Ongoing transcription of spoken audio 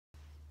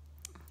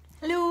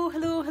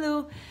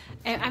Hello,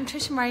 I'm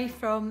Tricia Murray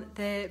from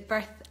the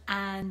Birth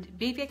and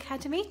Baby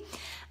Academy,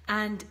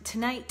 and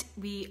tonight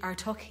we are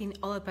talking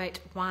all about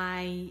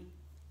why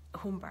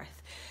home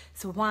birth.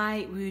 So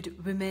why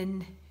would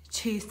women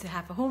choose to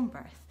have a home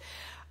birth?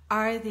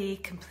 Are they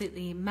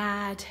completely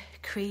mad,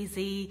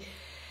 crazy,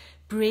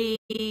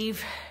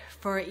 brave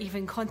for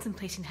even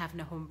contemplating having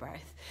a home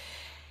birth?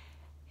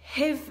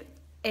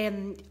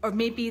 Or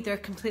maybe they're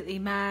completely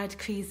mad,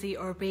 crazy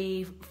or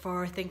brave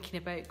for thinking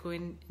about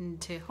going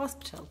into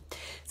hospital.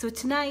 So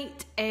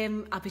tonight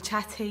I'll be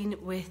chatting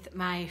with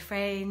my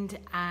friend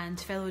and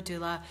fellow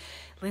doula,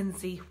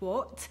 Linzi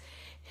Watt,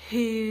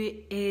 who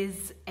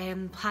is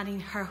planning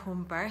her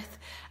home birth,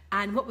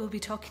 and what we'll be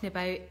talking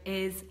about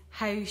is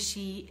how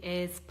she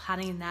is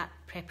planning that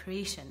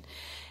preparation,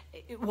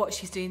 what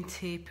she's doing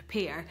to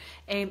prepare.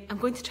 I'm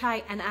going to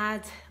try and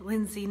add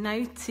Linzi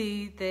now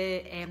to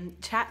the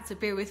chat, so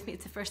bear with me,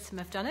 it's the first time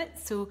I've done it.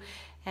 So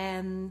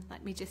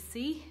let me just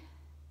see.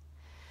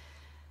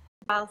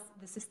 Whilst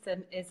the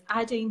system is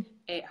adding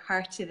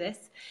her to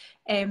this,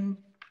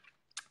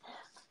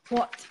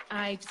 what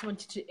I just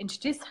wanted to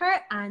introduce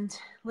her, and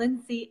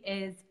Linzi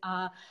is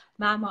a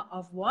mama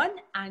of one,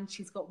 and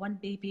she's got one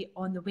baby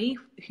on the way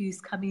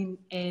who's coming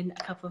in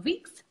a couple of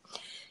weeks.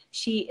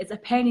 She is a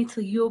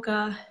perinatal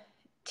yoga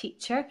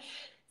teacher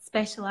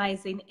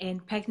specialising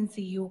in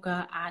pregnancy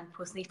yoga and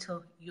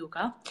postnatal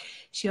yoga.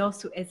 She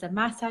also is a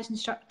massage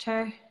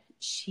instructor,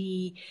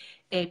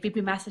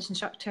 baby massage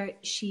instructor.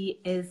 She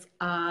is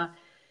a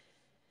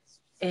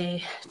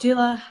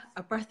doula,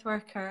 a birth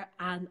worker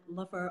and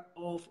lover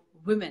of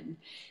women.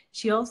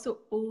 She also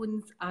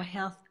owns a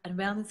health and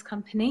wellness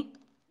company,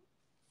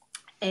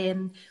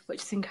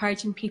 which is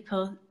encouraging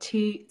people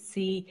to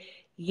say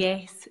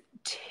yes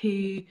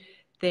to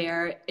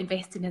their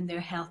investing in their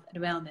health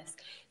and wellness.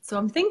 So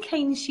I'm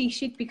thinking she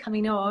should be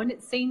coming on.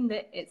 It's saying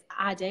that it's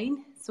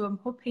adding, so I'm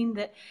hoping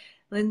that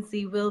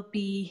Linzi will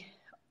be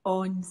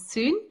on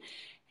soon.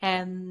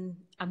 I'm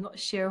not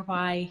sure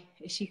why.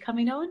 Is she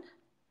coming on?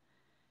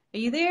 Are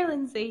you there,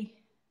 Linzi?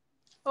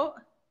 Oh,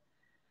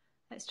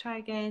 let's try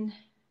again.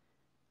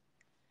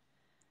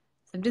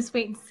 So I'm just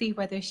waiting to see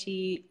whether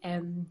she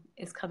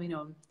is coming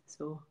on.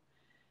 So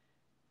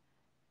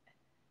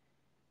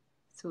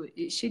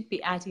it should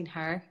be adding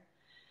her.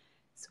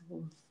 So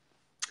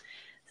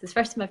this is the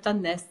first time I've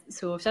done this.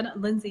 So I've done it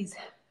on Linzi's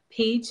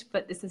page,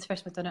 but this is the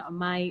first time I've done it on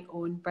my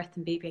own Birth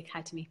and Baby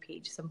Academy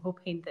page. So I'm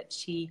hoping that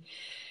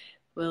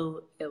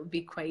it'll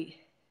be quite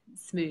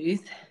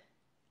smooth,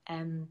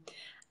 and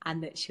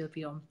that she'll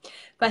be on.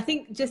 But I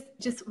think just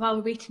while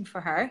we're waiting for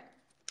her,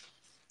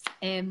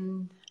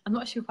 I'm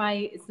not sure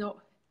why it's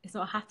not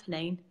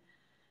happening.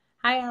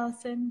 Hi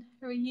Alison,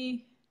 how are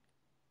you?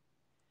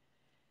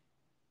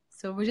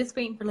 So we're just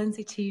waiting for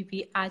Linzi to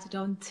be added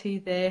on to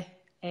the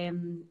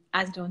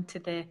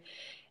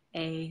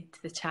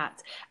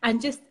chat. And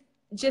just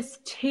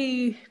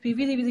to be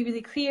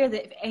really clear,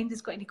 that if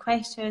anybody's got any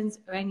questions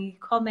or any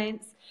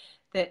comments,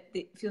 that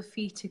feel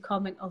free to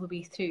comment all the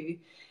way through.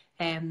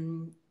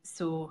 And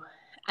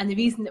the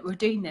reason that we're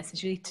doing this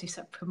is really to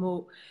sort of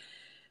promote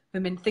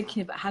women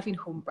thinking about having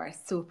home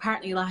births. So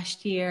apparently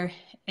last year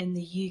in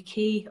the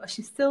UK,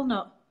 she's still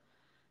not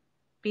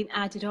been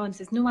added on. So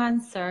there's no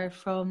answer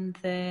from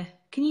the...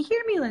 Can you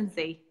hear me,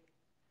 Linzi?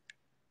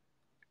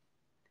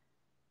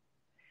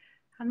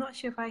 I'm not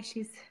sure why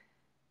she's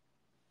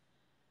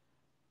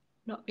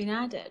not been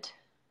added.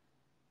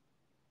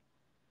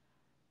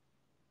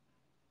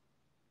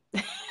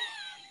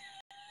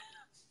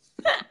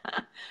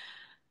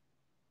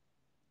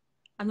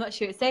 I'm not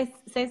sure. It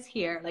says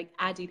here like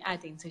adding,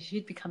 so she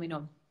should be coming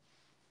on.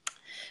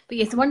 But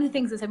yes, one of the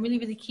things is I'm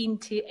really keen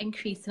to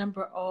increase the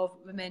number of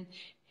women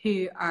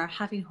who are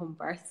having home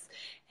births.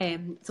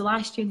 So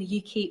last year in the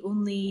UK,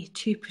 only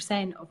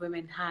 2% of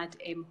women had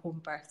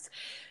home births.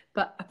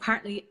 But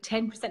apparently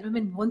 10% of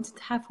women wanted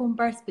to have home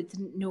births but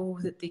didn't know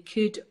that they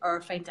could,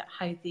 or find out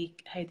how they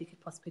could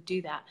possibly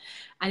do that.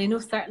 And I know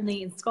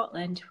certainly in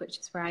Scotland, which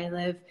is where I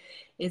live,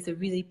 is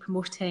really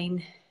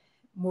promoting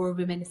more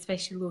women,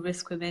 especially low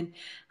risk women,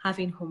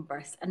 having home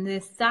births. And the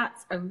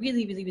stats are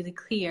really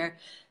clear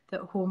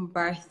that home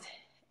birth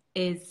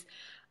is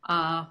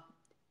a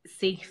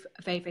safe,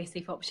 very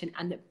safe option,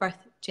 and that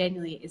birth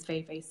generally is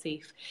very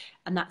safe.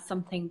 And that's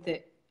something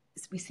that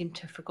we seem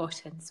to have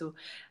forgotten. So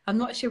I'm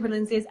not sure where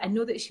Linzi is. I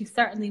know that she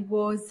certainly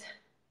was.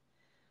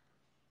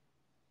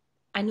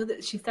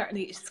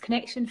 His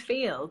connection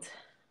failed.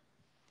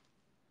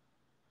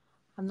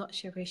 I'm not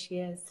sure where she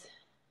is.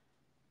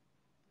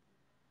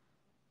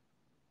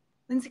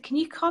 Linzi, can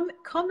you comment?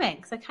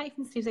 Because I can't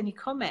even see if there's any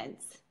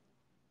comments.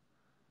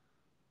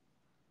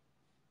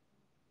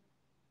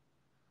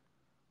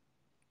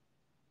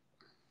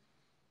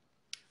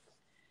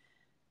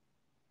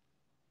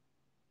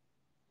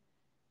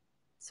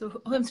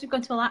 So I'm just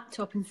going to my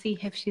laptop and see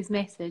if she's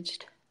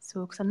messaged.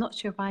 So, because I'm not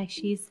sure why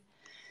she's...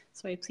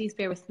 Sorry, please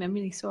bear with me. I'm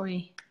really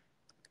sorry.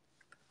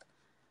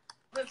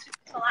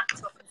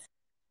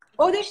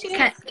 Oh, there she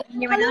is.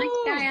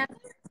 Hello.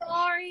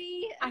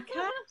 Sorry. I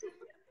can't.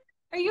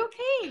 Are you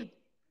okay?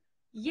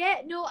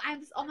 Yeah, no, I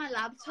was on my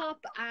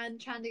laptop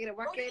and trying to get it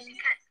working.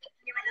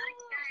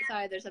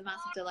 Sorry, there's a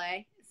massive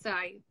delay.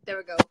 Sorry, there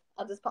we go.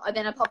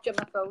 Then I popped you on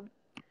my phone.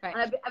 Right.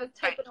 And I was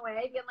typing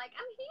away, being like,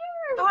 I'm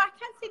here. Oh, I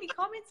can't see any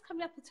comments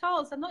coming up at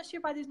all, so I'm not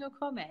sure why there's no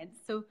comments.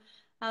 So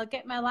I'll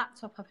get my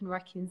laptop up and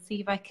working and see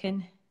if I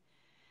can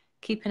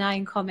keep an eye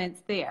on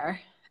comments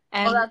there.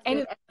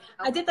 Anyway,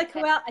 I did like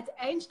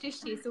I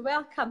introduced you, so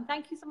welcome.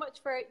 Thank you so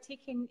much for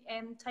taking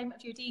time out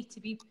of your day to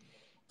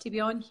be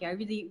on here. I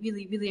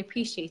really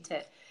appreciate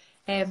it.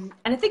 And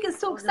I think it's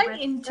so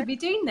exciting to be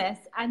doing this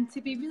and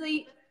to be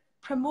really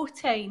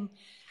promoting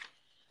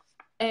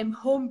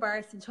home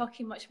births and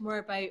talking much more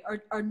about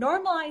or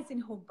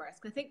normalising home births.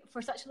 Because I think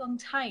for such a long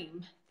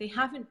time they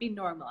haven't been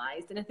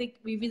normalised, and I think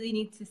we really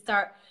need to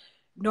start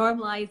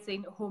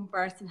normalising home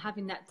births and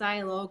having that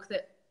dialogue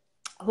that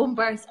home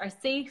births are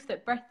safe,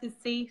 that birth is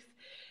safe,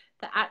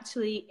 that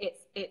actually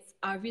it's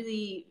a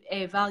really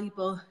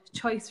valuable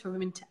choice for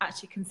women to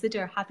actually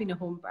consider having a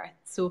home birth.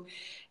 So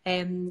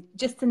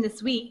just in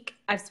this week,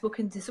 I've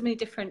spoken to so many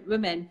different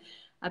women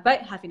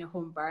about having a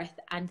home birth,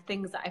 and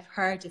things that I've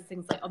heard is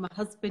things like, oh, my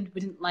husband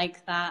wouldn't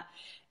like that,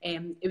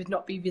 it would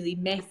not be really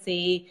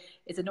messy,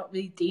 is it not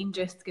really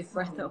dangerous to give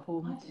birth at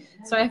home?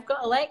 So I've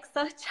got Alexa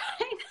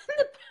chatting in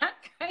the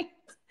background.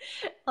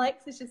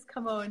 Alexa's just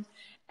come on.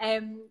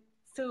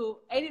 So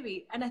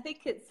anyway, and I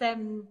think it's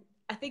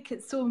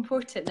so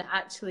important that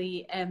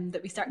actually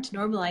that we start to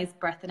normalise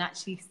birth and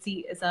actually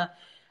see it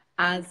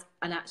as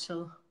an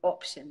actual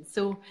option.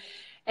 So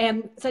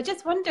I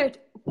just wondered,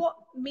 what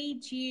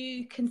made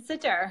you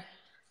consider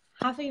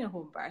having a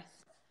home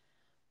birth?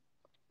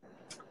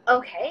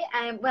 Okay,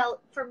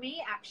 well, for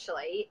me,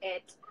 actually,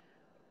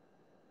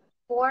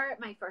 for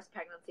my first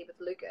pregnancy with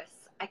Lucas,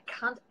 I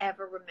can't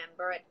ever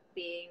remember it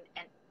being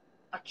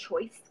a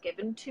choice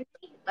given to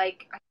me.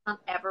 Like, I can't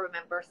ever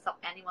remember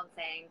anyone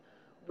saying,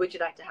 would you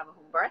like to have a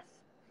home birth?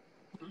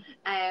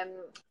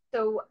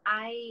 So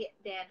I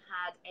then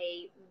had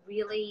a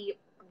really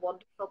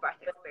wonderful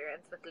birth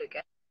experience with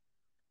Lucas.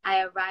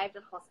 I arrived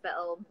at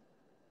hospital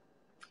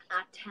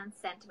at 10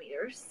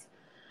 centimeters,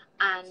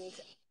 and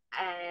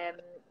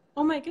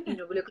oh my goodness,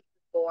 Lucas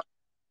was born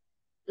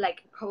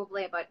like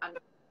probably about an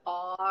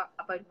hour,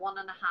 about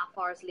 1.5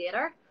 hours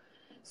later.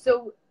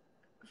 So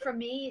for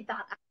me,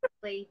 that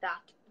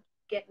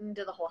getting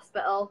to the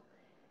hospital,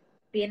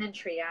 being in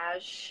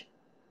triage,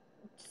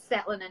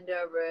 settling into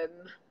a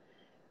room,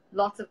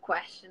 lots of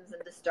questions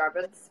and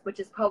disturbance, which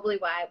is probably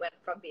why I went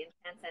from being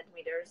 10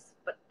 centimeters,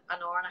 but an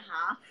hour and a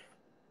half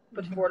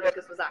before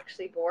Lucas was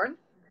actually born.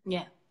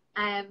 Yeah.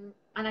 And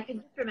I can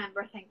just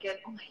remember thinking,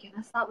 oh my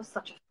goodness, that was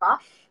such a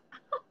fuss.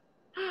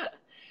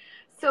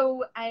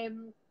 So I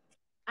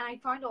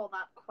found all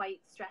that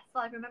quite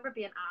stressful. I remember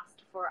being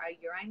asked for a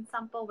urine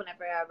sample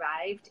whenever I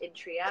arrived in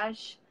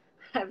triage.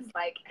 I was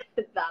like,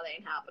 that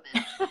ain't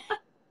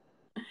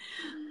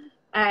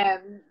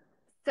happening.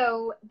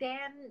 So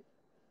then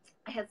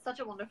I had such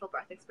a wonderful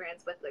birth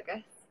experience with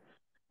Lucas,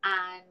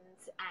 and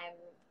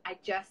I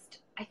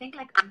think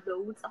like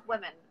loads of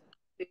women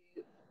who,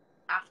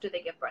 after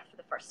they give birth for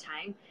the first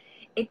time,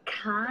 it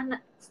can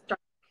start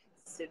to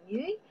consume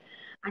you,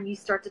 and you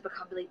start to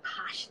become really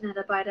passionate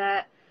about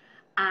it,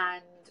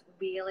 and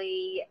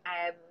really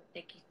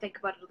like you think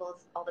about it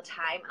all the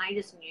time. And I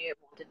just knew I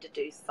wanted to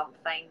do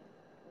something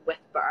with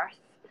birth,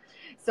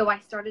 so I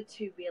started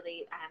to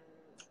really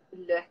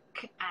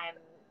look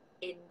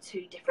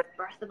into different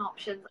birthing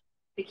options.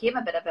 Became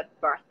a bit of a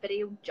birth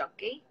video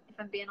junkie, if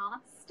I'm being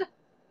honest.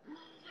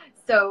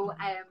 So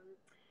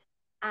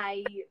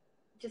I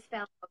just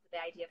fell in love with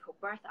the idea of home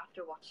birth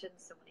after watching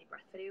so many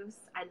birth videos.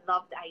 I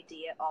love the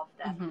idea of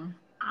the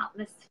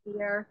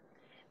atmosphere,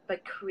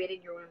 about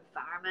creating your own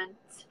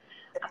environment,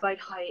 about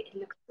how it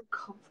looks so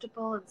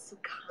comfortable and so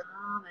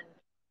calm and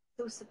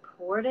so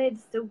supported,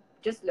 so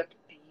just looked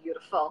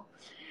beautiful.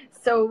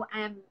 So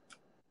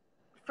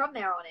from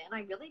there on in,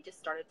 I really just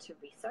started to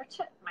research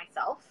it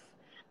myself,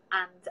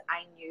 and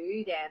I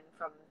knew then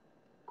from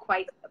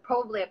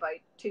probably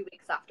about 2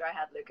 weeks after I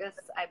had Lucas,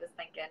 I was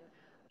thinking,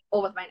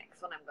 oh, with my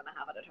next one, I'm going to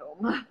have it at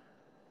home.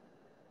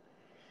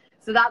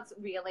 So that's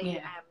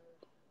really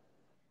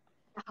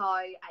how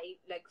I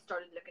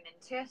started looking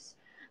into it.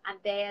 And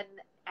then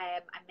I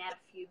met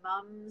a few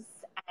mums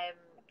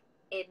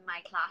in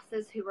my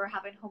classes who were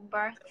having home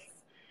births.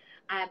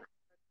 I started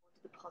going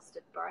to the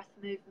positive birth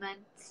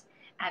movement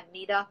and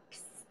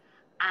meetups,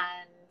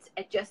 and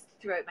it just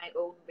throughout my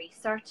own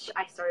research,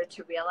 I started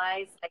to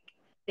realize like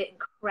the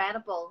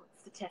incredible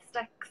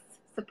statistics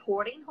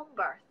supporting home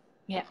birth.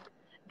 Yeah.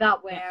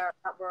 That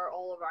were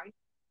all around.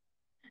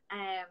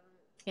 And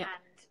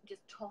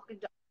just talking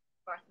to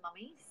birth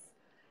mummies,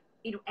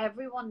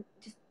 everyone,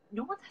 just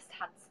no one has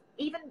had,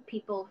 even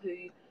people who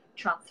had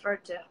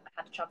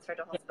to transfer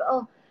to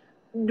hospital,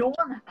 no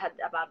one had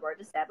a bad word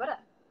to say about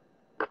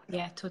it.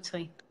 Yeah,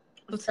 totally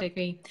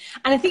agree.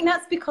 And I think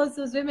that's because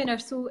those women are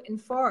so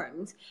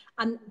informed,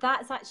 and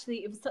that's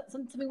actually, it was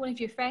something one of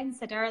your friends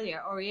said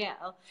earlier,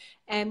 Oriel,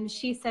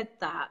 she said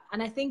that,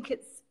 and I think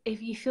it's,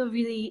 if you feel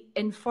really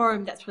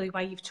informed, that's really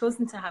why you've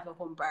chosen to have a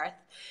home birth,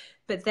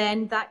 but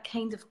then that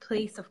kind of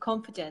place of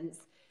confidence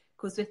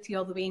goes with you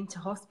all the way into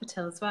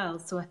hospital as well.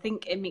 So I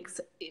think it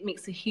makes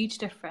a huge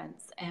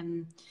difference.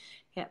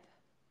 Yep,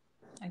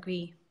 I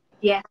agree.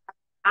 Yeah,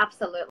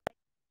 absolutely.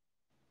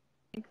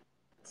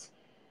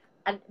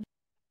 And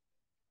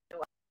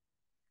no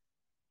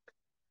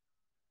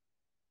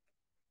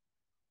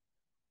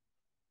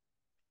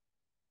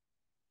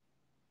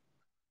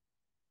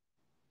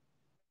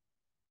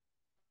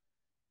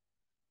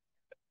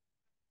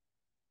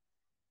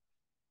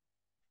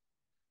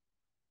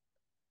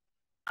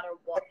matter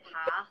what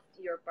path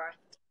your birth,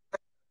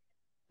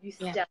 you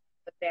still have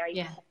a very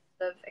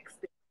positive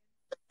experience,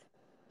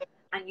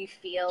 and you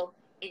feel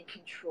in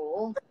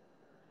control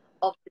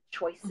of the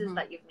choices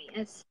that you've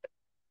made.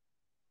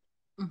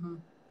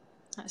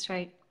 That's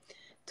right.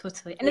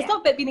 Totally. And it's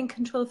not about being in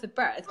control of the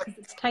birth, because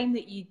it's time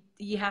that you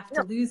have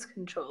to lose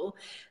control.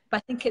 But I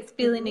think it's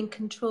feeling in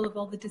control of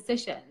all the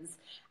decisions.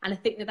 And I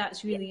think that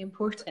that's really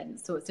important.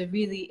 So it's a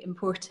really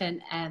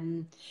important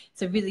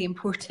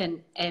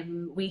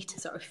way to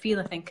sort of feel,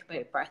 I think,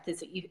 about birth, is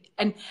that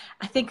and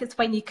I think it's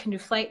when you can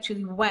reflect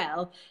really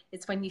well,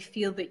 it's when you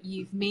feel that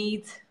you've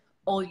made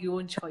all your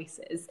own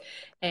choices,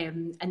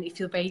 and you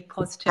feel very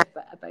positive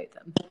about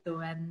them. So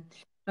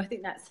I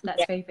think that's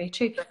very, very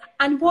true.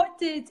 And what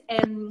did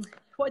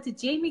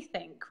Jamie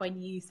think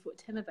when you spoke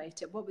to him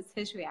about it? What was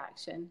his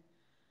reaction?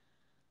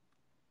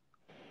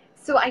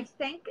 So I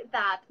think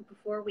that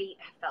before we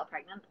fell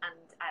pregnant,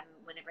 and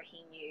whenever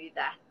he knew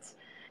that,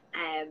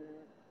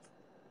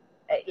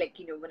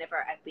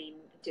 whenever I've been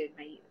doing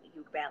my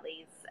yoga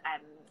bellies,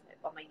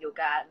 on my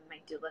yoga and my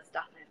doula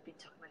stuff, and I've been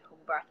talking about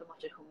home birth and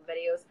watching home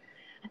videos,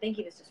 I think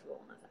he was just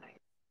rolling his eyes,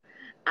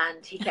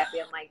 and he kept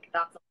being like,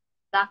 "That's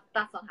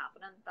not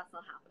happening. That's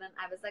not happening."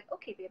 I was like,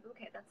 "Okay, babe,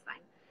 okay, that's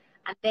fine."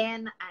 And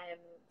then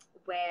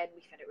when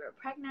we found out we were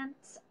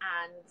pregnant,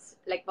 and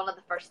like one of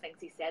the first things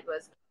he said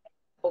was,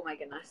 "Oh my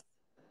goodness,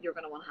 you're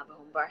going to want to have a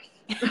home birth."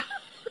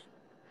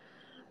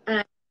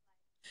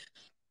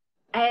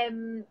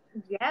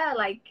 Yeah,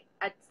 like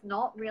it's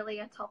not really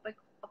a topic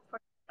of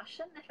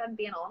discussion, if I'm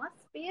being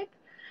honest, babe.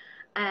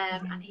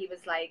 And he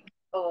was like,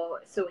 "Oh,"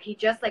 so he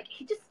just went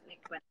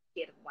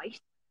shade of white.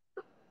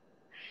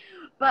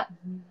 But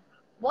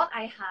what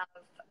I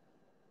have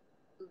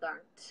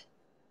learnt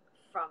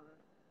from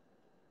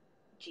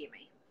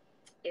Jamie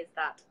is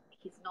that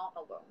he's not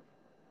alone,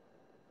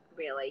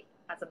 really,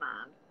 as a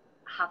man,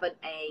 having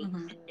a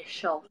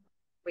initial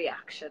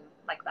reaction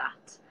like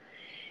that.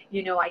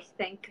 You know, I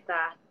think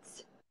that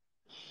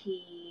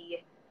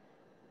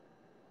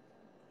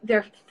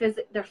they're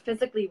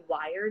physically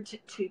wired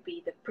to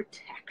be the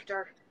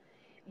protector,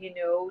 you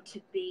know,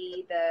 to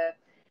be the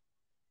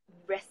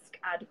risk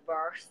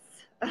adverse.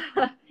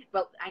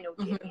 Well, I know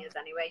Jamie is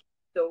anyway,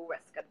 so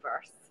risk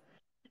adverse.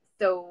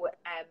 So,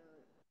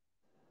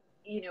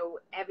 you know,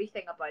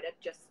 everything about it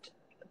just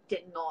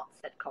did not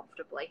sit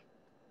comfortably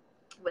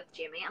with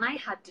Jamie, and I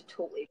had to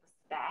totally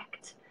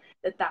respect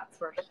that that's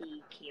where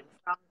he came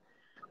from.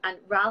 And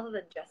rather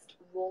than just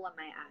rolling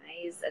my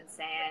eyes and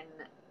saying,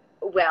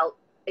 "Well,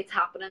 it's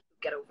happening,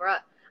 get over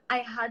it," I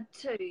had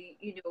to,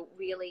 you know,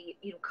 really,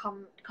 you know,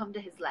 come to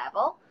his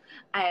level,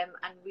 and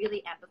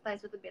really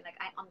empathize with him, being like,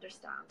 I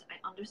understand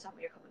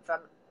where you're coming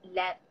from.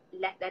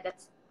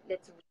 Let's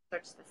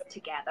research this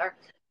together.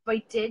 But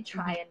I did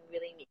try and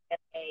really make it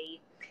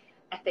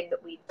a thing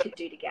that we could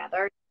do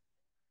together.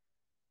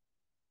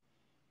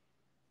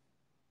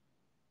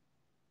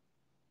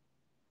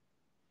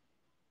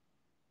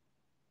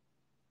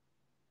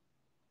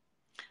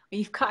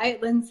 You've cut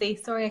out, Lindsay.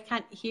 Sorry, I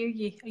can't hear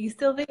you. Are you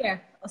still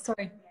there? Oh,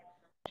 sorry.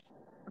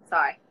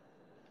 Sorry.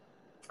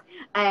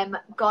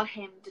 Got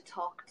him to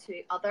talk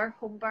to other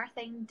home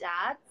birthing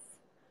dads.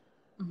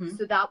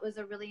 So that was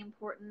a really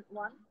important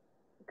one.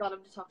 Got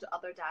him to talk to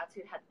other dads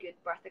who'd had good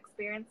birth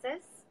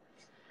experiences.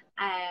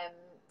 And,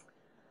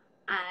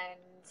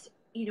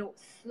 you know,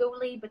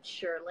 slowly but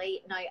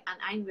surely now, and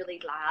I'm really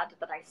glad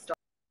that I started.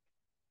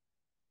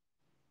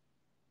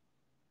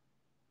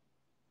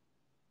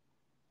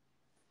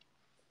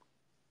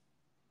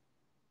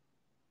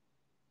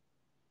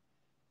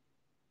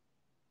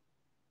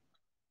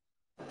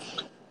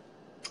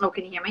 Oh,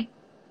 can you hear me?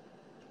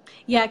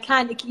 Yeah, I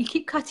can. You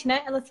keep cutting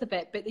out a little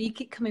bit, but you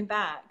keep coming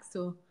back.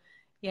 So,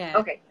 yeah.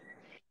 Okay.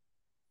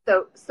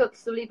 So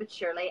slowly but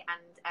surely,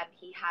 and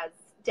he has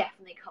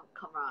definitely come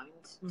around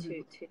to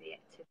the,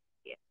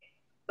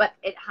 but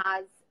it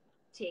has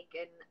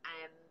taken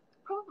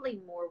probably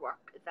more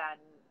work than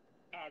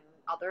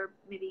other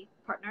maybe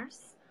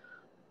partners.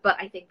 But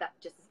I think that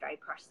just is very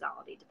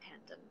personality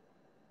dependent.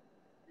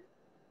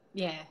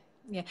 Yeah.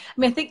 I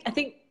mean, I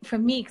think for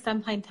me, because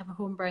I'm planning to have a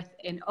home birth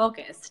in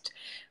August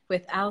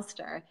with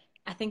Alistair,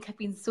 I think I've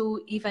been so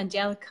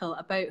evangelical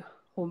about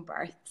home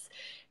births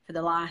for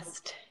the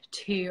last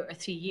 2 or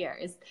 3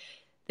 years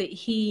that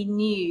he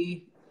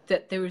knew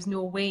that there was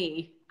no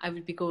way I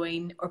would be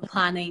going or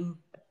planning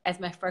as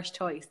my first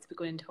choice to be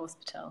going into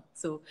hospital.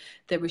 So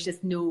there was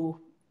just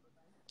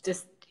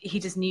he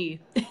just knew.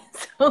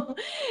 So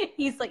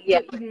he's like, "You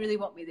don't even really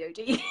want me there,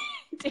 do you?"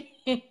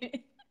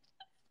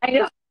 I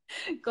know.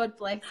 God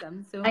bless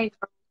him. So, I know.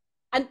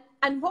 and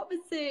And what was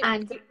the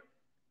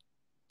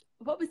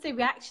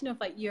reaction of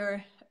like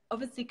your,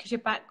 obviously because you're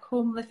back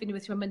home living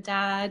with your mum and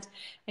dad,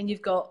 and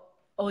you've got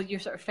all your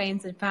sort of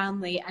friends and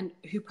family, and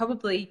who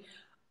probably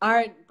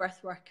aren't birth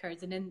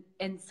workers and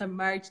in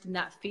submerged in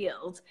that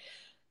field.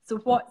 So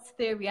what's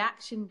their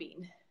reaction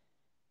been?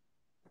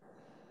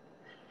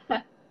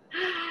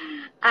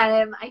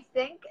 I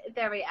think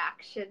their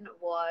reaction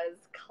was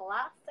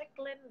classic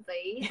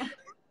Linzi,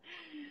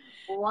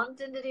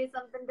 wanting to do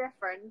something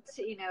different.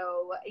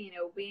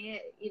 Being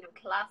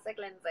classic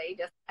Linzi,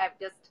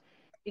 just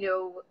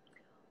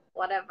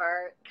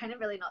whatever, kind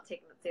of really not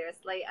taking it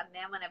seriously. And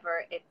then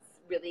whenever it's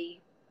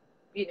really,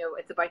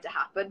 it's about to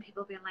happen,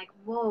 people being like,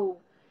 "Whoa,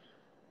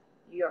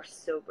 you're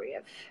so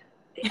brave!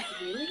 It's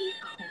really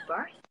home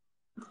birth?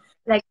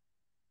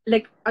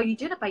 Like, are you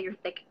doing it by your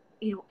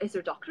is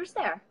there doctors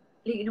there?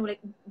 What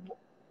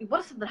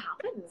if something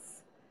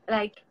happens?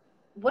 Like,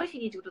 what if you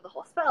need to go to the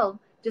hospital?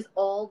 Just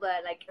all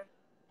the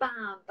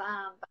bam,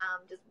 bam,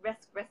 bam, just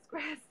risk.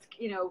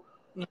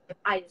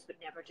 I just would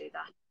never do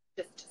that.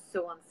 Just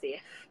so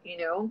unsafe.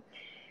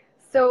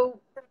 So,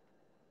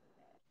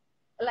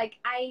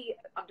 I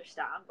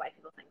understand why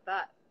people think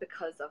that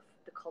because of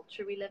the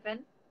culture we live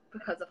in,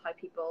 because of how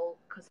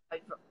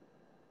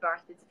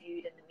birth is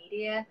viewed in the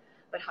media,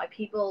 but how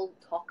people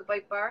talk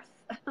about birth,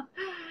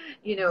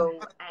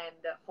 and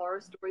the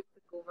horror stories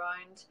that go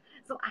around.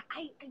 So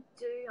I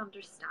do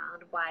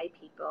understand why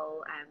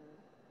people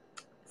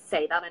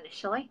say that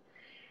initially.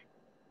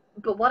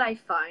 But what I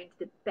found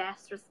the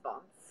best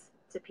response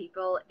to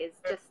people is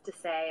just to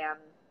say,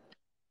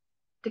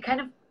 to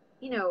kind of,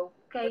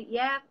 okay,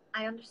 yeah,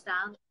 I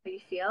understand how you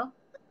feel.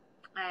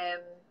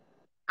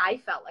 I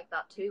felt like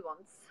that too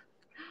once,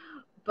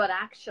 but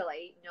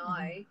actually now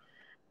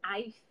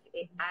I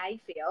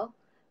feel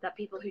that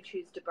people who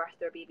choose to birth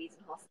their babies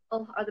in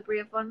hospital are the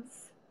brave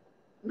ones.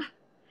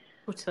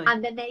 Totally.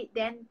 And then that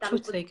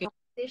totally opens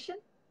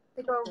conversation.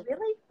 They go,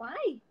 really?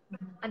 Why?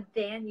 And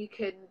then you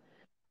can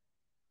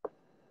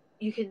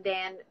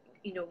then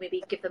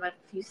maybe give them a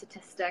few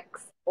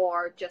statistics,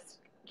 or just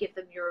give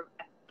them your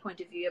point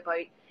of view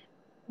about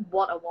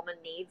what a woman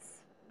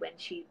needs when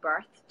she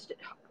birthed,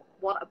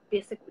 what a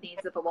basic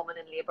needs of a woman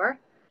in labour,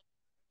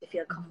 to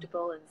feel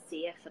comfortable and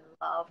safe and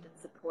loved and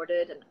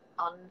supported and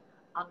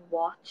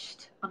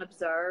unwatched,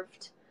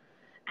 unobserved.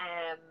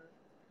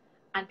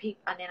 And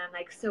then I'm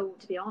like, so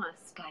to be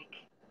honest,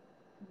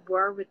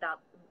 where would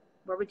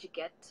you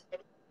get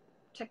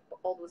check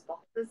all those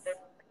boxes than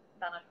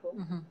at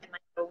home, in my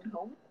own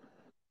home,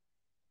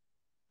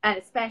 and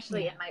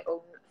especially in my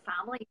own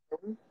family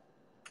home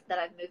that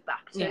I've moved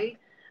back to, and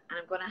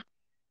I'm going to have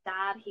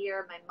dad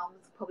here. My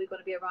mum's probably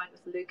going to be around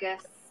with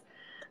Lucas,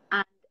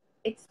 and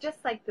it's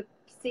just like the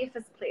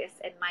safest place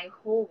in my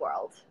whole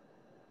world,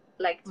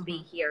 to be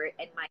here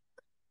in my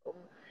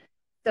home.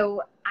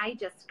 So I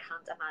just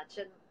can't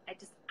imagine. I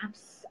just have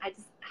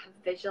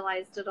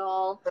visualized it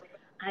all, and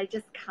I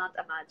just can't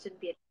imagine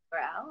being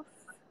anywhere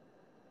else.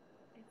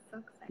 It's so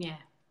exciting. Yeah.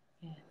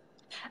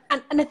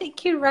 And I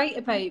think you're right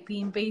about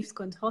being brave to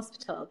go into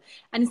hospital,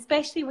 and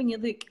especially when you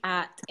look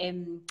at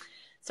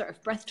sort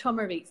of birth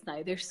trauma rates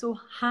now, they're so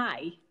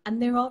high,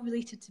 and they're all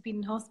related to being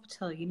in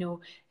hospital.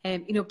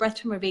 Birth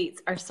trauma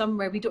rates are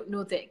somewhere, we don't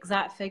know the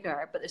exact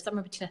figure, but there's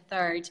somewhere between a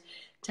third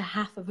to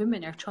half of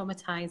women are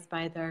traumatized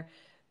by their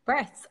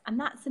births, and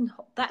that's in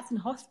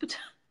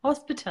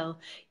hospital,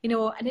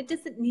 and it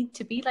doesn't need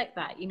to be like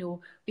that.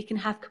 We can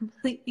have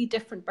completely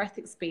different birth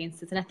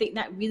experiences, and I think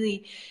that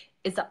really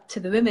is up to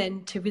the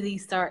women to really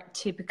start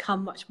to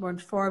become much more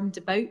informed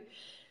about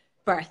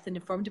birth, and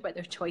informed about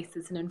their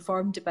choices, and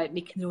informed about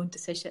making their own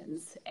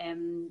decisions.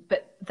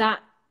 But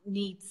that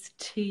needs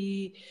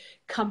to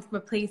come from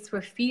a place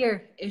where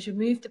fear is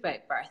removed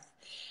about birth.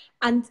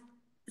 And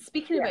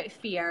speaking about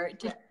fear,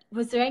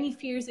 was there any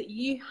fears that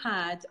you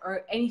had,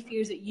 or any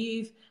fears that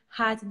you've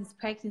had in this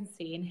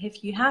pregnancy? And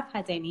if you have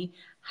had any,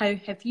 how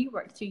have you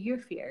worked through your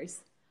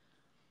fears?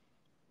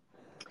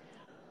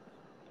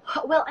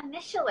 Well,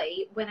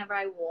 initially, whenever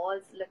I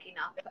was looking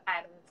up,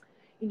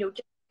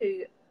 just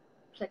to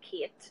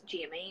placate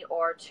Jamie,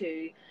 or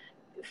to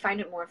find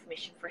out more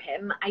information for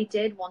him, I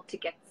did want to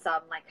get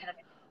some kind of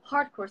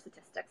hardcore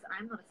statistics, and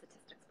I'm not a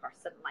statistics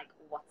person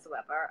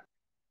whatsoever.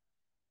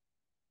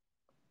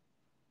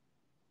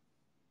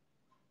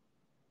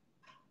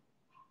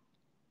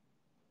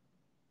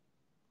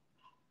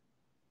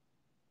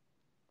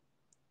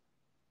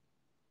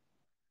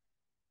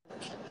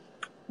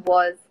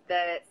 Was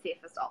the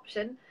safest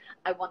option.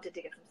 I wanted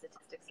to get some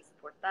statistics to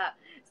support that.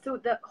 So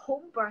the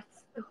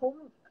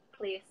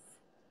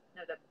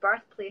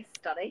birthplace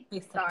study,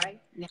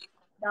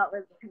 that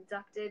was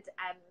conducted,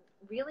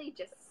 really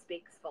just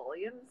speaks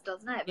volumes,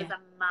 doesn't it? It was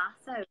a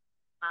massive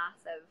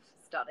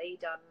study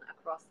done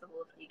across the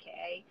whole of the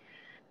UK,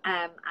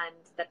 and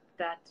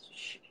that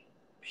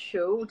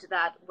showed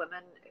that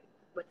women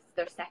with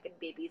their second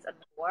babies and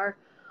more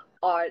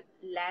are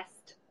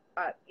less.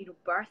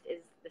 Birth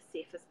is the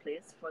safest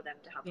place for them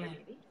to have their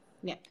baby.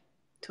 Yeah,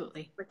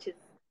 totally. Which is,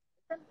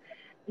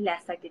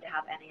 less likely to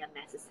have any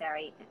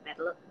unnecessary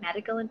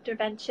medical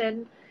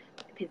intervention.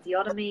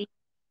 Episiotomy,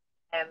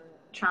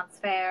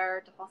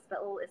 transfer to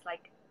hospital is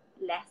like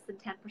less than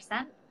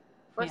 10%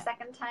 for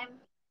second time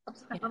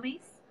subsequent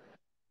mummies.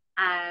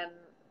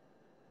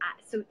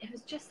 So it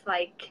was just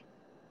like,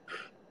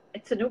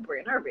 it's a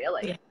no-brainer,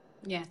 really.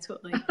 Yeah,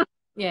 totally.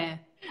 Yeah.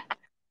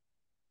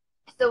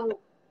 So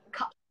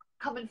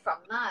coming from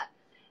that,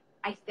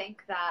 I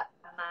think that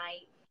my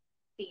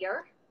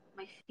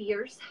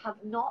fears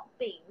have not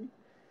been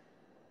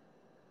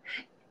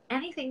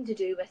anything to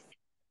do with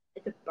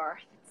the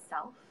birth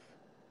itself.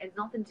 It's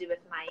nothing to do with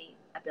my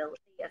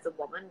ability as a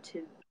woman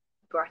to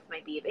birth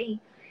my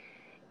baby.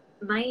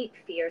 My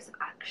fears have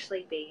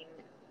actually been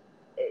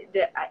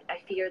that I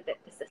fear that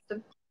the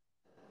system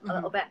a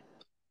little bit.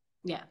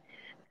 Yeah.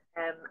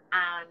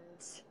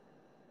 And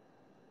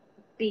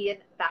being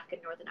back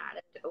in Northern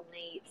Ireland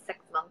only 6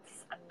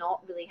 months and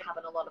not really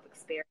having a lot of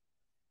experience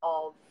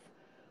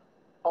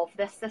of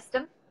this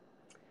system,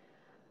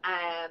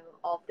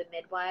 of the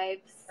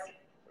midwives,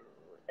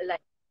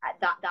 like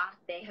that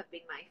they have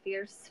been my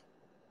fears.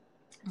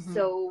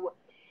 So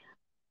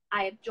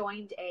I have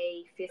joined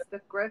a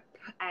Facebook group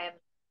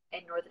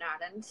in Northern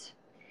Ireland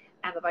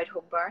about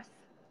home birth,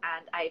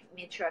 and I've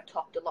made sure I've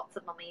talked to lots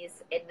of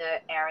mummies in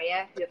the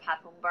area who have had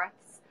home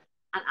births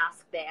and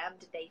asked them,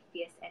 did they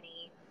face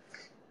any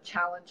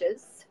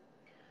challenges.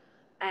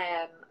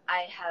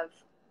 I have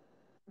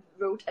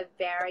wrote a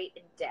very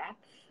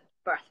in-depth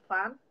birth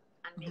plan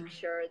and make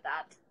sure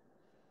that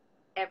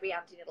every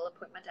antenatal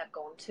appointment I've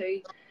gone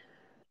to,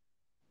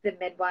 the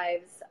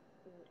midwives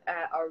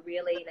are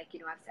really like,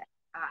 I've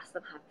asked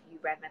them, have you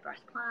read my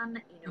birth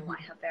plan?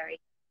 I have very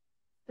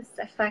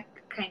specific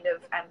kind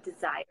of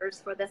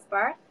desires for this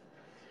birth,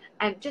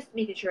 and just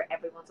making sure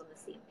everyone's on the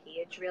same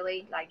page,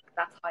 really. Like,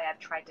 that's how I've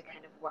tried to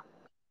kind of work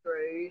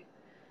through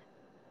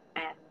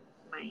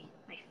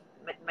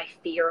my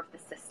fear of the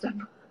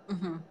system.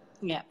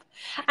 Yep.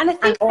 And I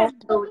think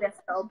also this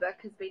whole book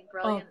has been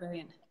brilliant. Oh,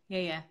 brilliant.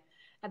 Yeah.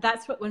 And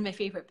that's one of my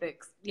favourite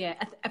books. Yeah.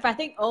 I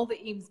think all the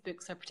Ames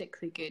books are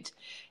particularly good.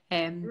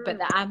 But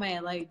the Am I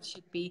Allowed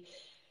should be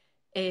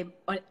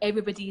on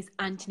everybody's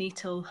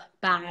antenatal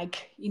bag.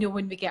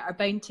 When we get our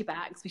bounty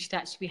bags, we should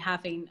actually be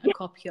having a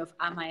copy of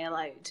Am I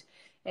Allowed?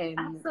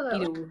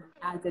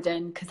 Added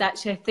in, because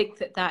actually I think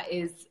that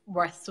is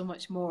worth so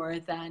much more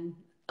than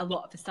a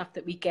lot of the stuff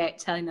that we get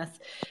telling us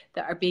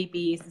that our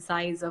baby is the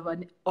size of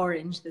an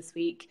orange this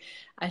week.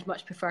 I'd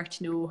much prefer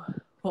to know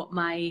what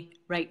my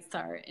rights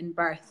are in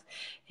birth.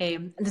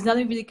 And there's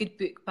another really good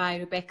book by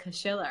Rebecca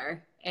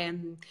Schiller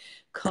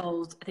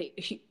called, I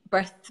think,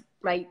 Birth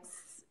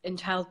Rights in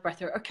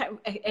Childbirth, or I can't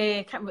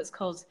remember what it's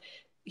called,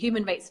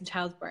 Human Rights in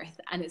Childbirth,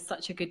 and it's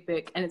such a good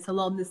book, and it's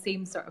along the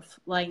same sort of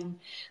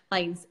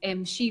lines.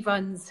 She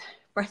runs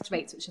Birth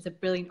Rights, which is a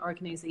brilliant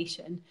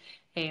organisation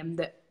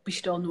that we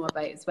should all know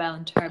about as well,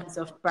 in terms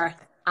of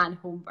birth and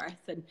home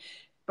birth and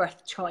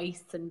birth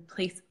choice and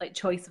place, like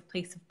choice of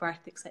place of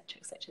birth, etc.,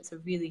 etc. It's a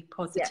really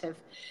positive,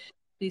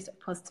 really sort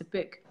of positive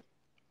book.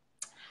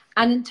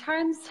 And in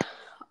terms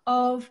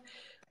of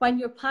when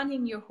you're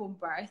planning your home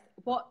birth,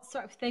 what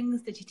sort of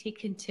things did you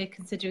take into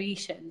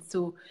consideration?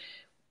 So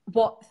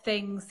what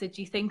things did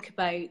you think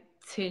about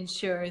to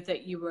ensure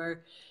that you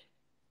were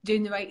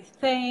doing the right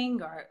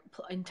thing, or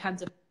in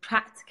terms of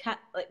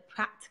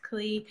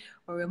practically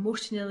or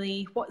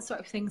emotionally? What sort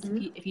of things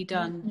have you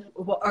done,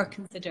 or what are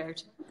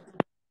considered?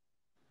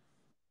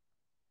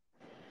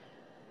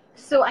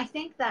 So I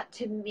think that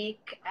to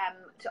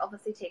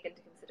obviously take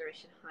into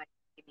consideration how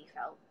baby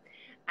felt,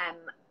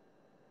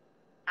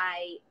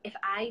 if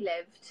I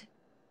lived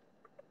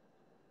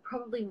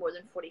probably more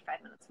than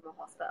 45 minutes from a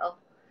hospital,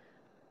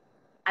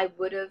 I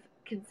would have,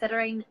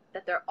 considering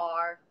that there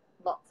are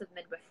lots of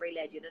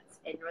midwifery-led units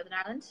in Northern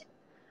Ireland,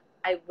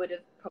 I would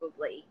have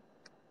probably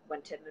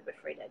went to a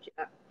midwifery-led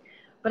unit.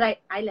 But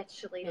I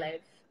literally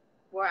live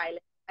where I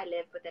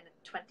live within a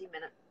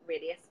 20-minute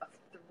radius of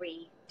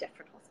 3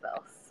 different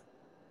hospitals.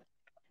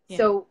 Yeah.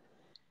 So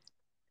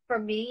for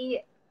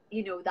me,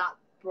 that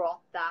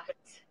brought that,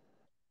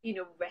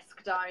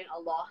 risk down a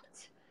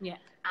lot. Yeah.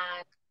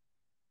 And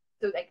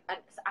so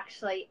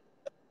actually,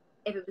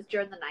 if it was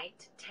during the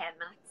night, 10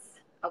 minutes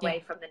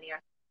away from the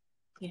nearest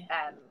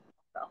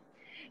hospital.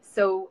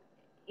 So,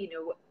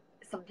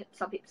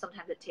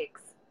 sometimes it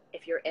takes,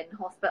 if you're in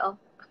hospital,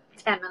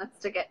 10 minutes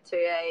to get to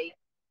a...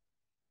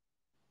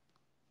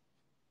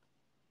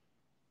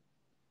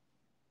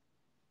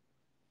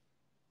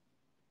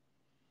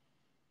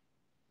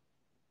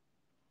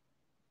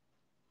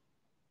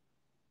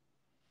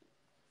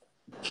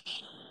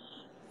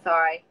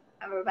 Sorry,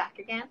 and we're back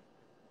again.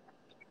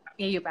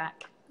 Yeah, you're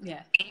back.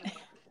 Yeah.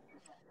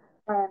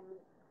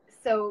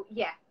 So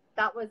yeah,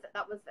 that was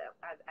a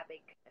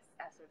big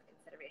sort of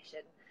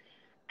consideration.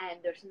 And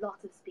there's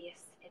lots of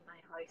space in my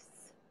house.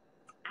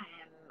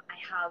 I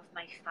have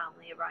my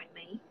family around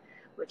me,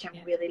 which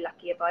I'm really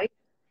lucky about.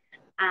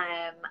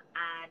 And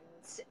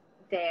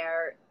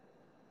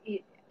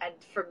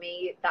for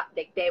me, that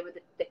they were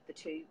the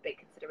 2 big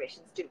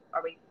considerations.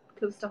 Are we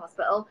close to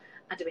hospital,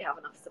 and do we have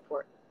enough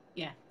support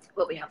Yeah.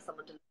 Will we have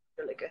someone to look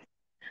after Lucas?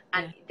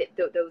 And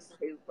those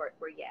two were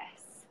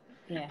yes.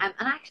 Yeah. And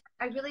actually,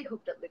 I really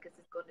hope that Lucas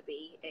is going to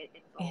be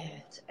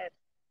involved.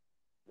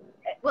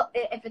 Well,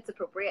 if it's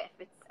appropriate,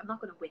 I'm not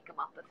going to wake him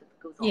up if it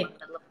goes on in the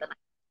middle of the night.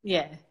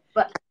 Yeah.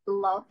 But I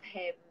love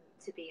him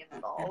to be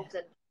involved,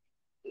 and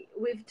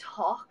we've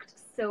talked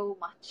so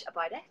much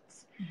about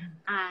it.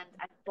 And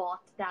I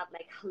bought that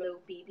like Hello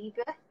Baby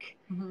book,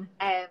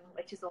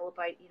 which is all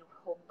about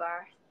home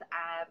birth.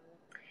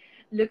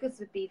 Lucas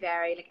would be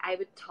very like, I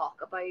would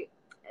talk about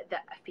the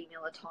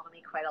female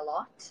autonomy quite a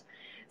lot,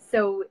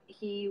 so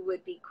he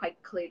would be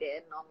quite clued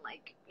in on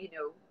like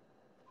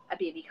a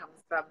baby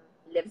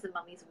lives in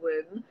mummy's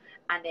womb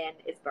and then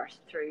is birthed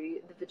through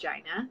the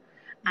vagina,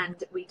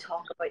 and we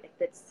talk about like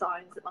the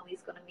sounds that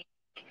mummy's going to make.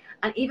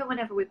 And even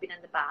whenever we've been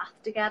in the bath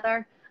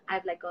together,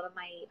 I've like got on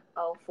my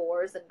all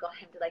fours and got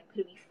him to like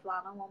put a wee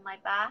flannel on my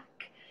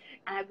back,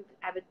 and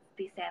I would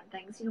be saying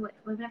things,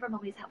 whenever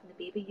mummy's having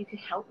the baby, you could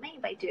help me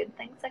by doing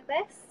things like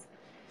this.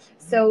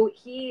 So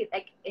he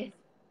is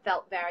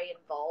felt very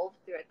involved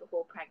throughout the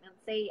whole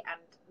pregnancy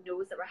and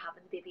knows that we're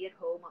having the baby at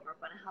home and we're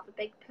going to have a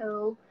big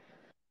pool.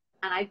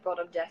 And I brought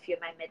him to a few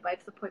of my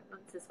midwives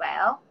appointments as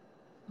well.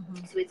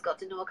 So he's got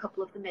to know a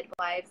couple of the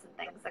midwives and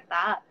things like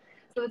that.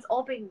 So it's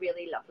all been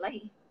really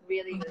lovely,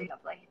 really, really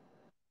lovely.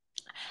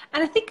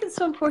 And I think it's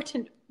so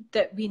important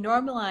that we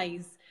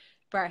normalise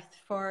birth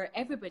for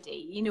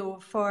everybody,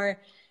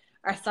 for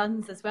our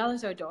sons as well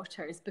as our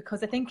daughters,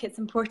 because I think it's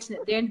important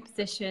that they're in a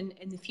position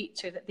in the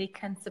future that they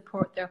can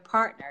support their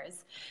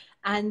partners,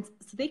 and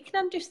so they can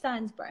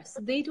understand birth,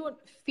 so they don't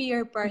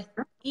fear birth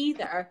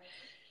either.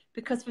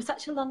 Because for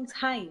such a long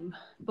time,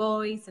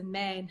 boys and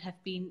men have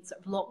been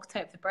sort of locked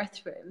out of the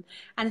birth room.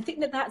 And I think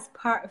that that's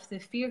part of the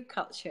fear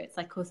culture. It's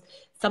like, oh,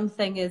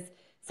 something is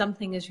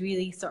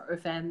really sort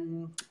of,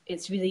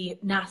 it's really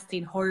nasty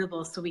and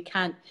horrible, so we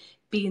can't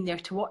be in there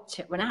to watch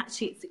it. When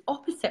actually it's the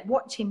opposite.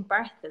 Watching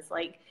birth is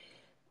like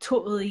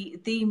totally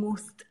the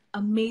most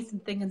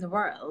amazing thing in the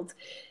world.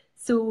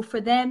 So for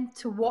them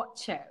to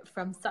watch it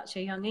from such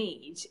a young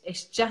age,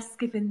 it's just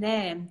giving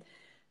them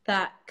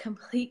that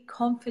complete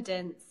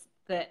confidence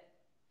that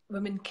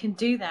women can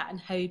do that, and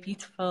how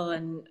beautiful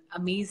and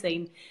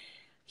amazing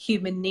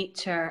human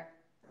nature,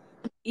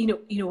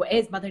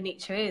 Mother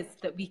Nature is,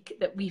 that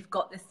we've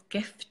got this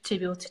gift to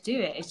be able to do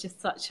it. It's just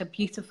such a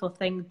beautiful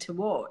thing to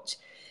watch.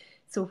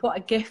 So what a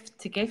gift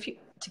to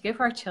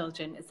give our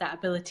children is that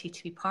ability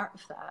to be part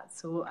of that.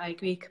 So I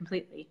agree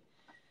completely.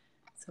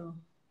 So,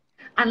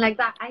 and like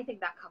that, I think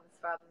that comes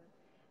from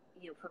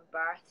from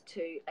birth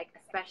to like,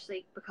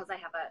 especially because I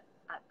have a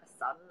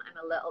son.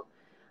 I'm a little.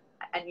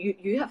 And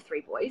you have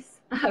 3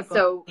 boys,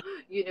 so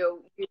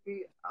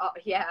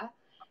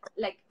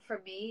like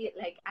for me,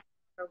 like I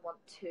never want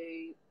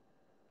to,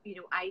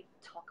 I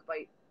talk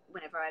about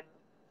whenever I'm,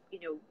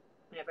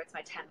 whenever it's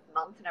my 10th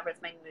month, whenever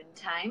it's my moon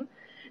time,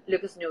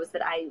 Lucas knows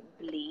that I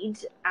bleed,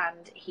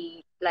 and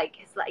he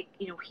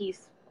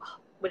he's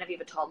whenever you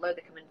have a toddler,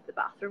 they come into the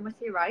bathroom with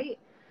you, right?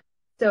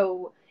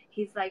 So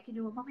he's like,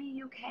 Mommy, are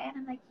you okay? And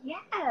I'm like,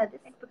 yeah,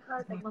 this is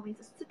because like Mommy's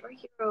a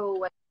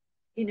superhero,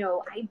 and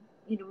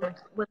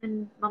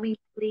women, mummies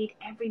bleed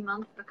every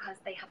month because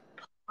they have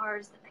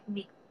powers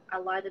that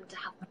allow them to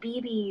have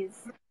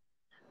babies.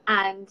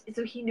 And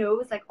so he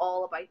knows like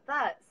all about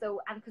that.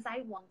 So, and because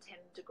I want him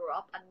to grow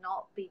up and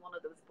not be one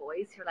of those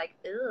boys who are like,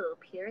 ew,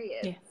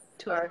 periods. Yeah,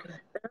 totally.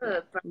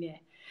 Yeah.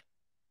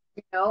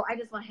 I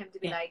just want him to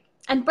be like,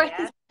 and birth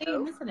is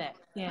pain, isn't it?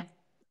 Yeah.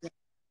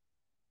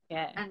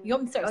 And you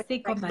want to sort of say,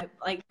 God, my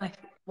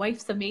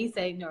wife's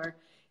amazing, or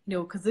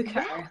because look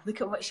at her,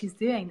 look at what she's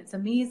doing. It's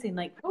amazing,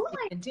 like what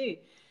she can do.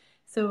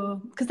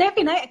 So, because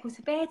every night I go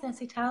to bed and I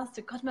say to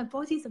Alistair, God, my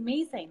body's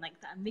amazing, like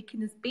that I'm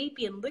making this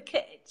baby and look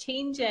at it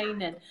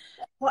changing and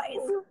what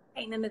it's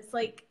doing. And it's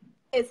like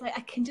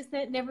I can just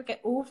never get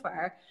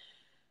over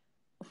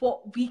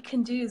what we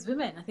can do as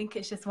women. I think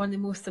it's just one of the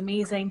most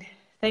amazing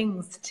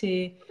things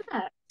to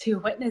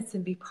witness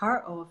and be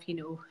part of, I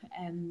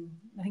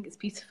think it's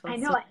beautiful. I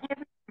know,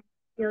 every time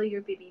you feel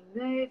your baby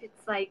move,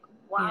 it's like,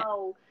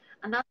 wow.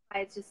 And that's why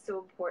it's just so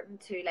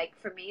important to, like,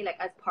 for me, like,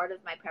 as part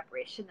of my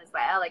preparation as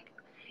well, like,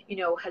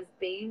 has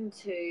been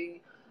to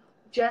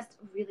just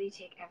really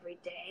take every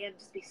day and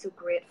just be so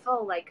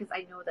grateful, like, because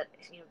I know that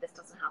this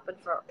doesn't happen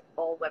for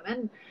all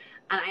women,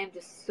 and I am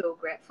just so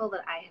grateful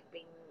that I have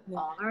been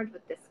honored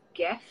with this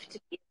gift to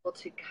be able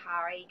to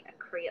carry and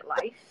create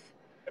life.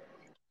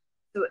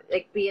 So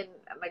like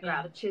my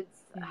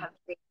gratitudes have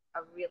been a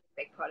really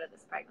big part of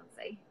this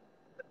pregnancy,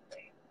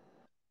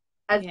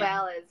 as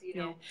well as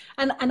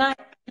and I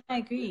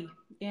agree.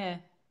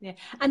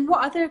 And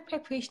what other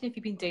preparation have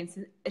you been doing?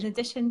 So in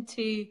addition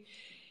to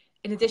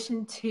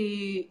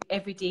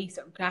everyday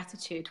sort of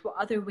gratitude, what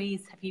other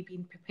ways have you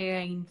been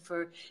preparing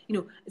for,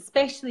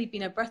 especially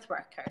being a birth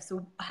worker?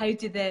 So how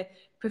do the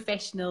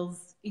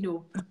professionals,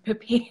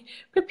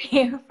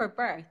 prepare for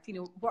birth?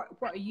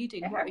 What are you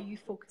doing? What are you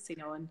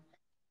focusing on?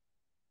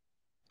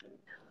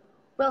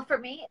 Well, for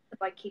me, it's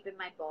about keeping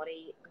my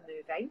body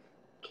moving,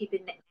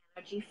 keeping the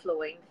energy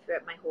flowing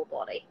throughout my whole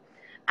body.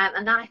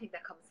 And that, I think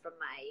that comes from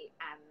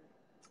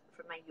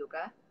my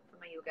yoga,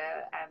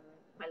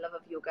 my love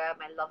of yoga,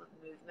 my love of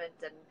movement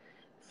and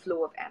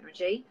flow of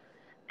energy.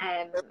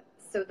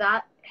 So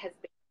that has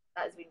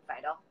been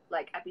vital.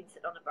 Like, I've been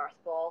sitting on a birth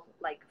ball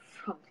like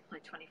from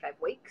like 25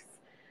 weeks,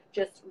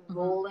 just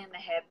rolling the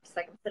hips.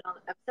 Like, I'm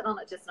sitting on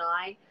it just now,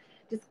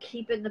 just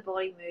keeping the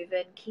body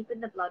moving, keeping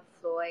the blood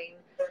flowing,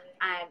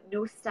 and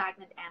no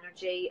stagnant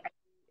energy. I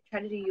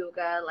try to do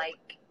yoga,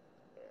 like,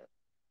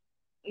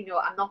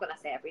 I'm not going to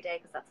say every day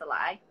because that's a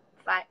lie.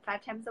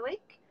 Five times a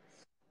week.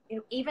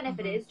 Even if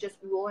it is just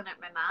rolling out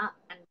my mat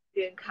and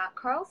doing cat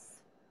curls,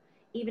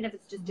 even if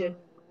it's just doing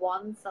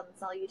one sun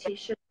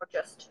salutation or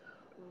just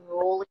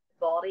rolling the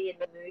body and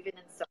moving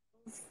in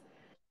circles,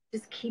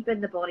 just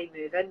keeping the body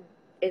moving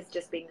is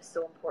just being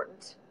so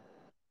important.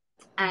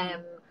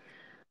 And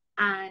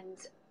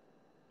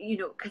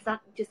because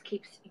that just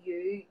keeps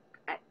you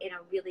in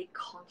a really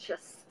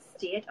conscious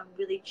state and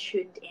really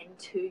tuned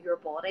into your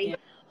body,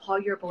 how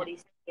your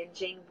body's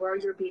changing, where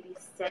your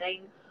baby's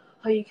sitting,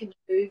 how you can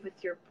move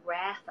with your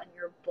breath and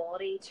your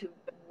body to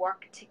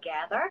work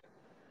together.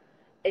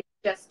 It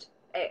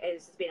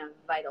has been a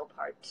vital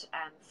part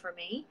for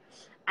me,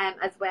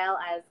 as well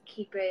as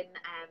keeping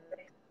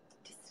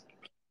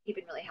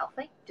really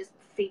healthy, just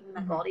feeding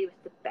my body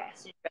with the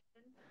best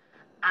nutrition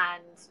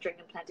and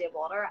drinking plenty of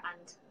water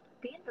and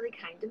being really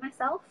kind to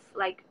myself.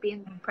 Like,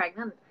 being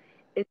pregnant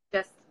is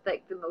just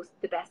like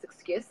the best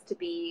excuse to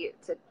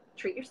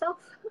treat yourself.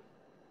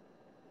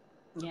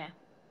 Yeah.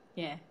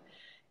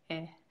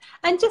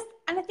 And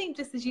I think,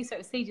 just as you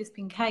sort of say, just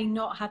being kind,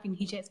 not having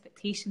huge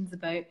expectations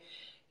about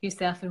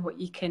yourself and what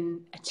you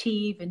can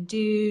achieve and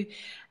do.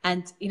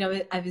 And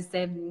I was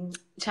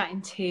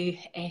chatting to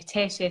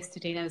Tesh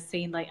yesterday, and I was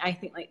saying, like, I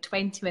think like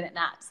 20-minute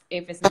naps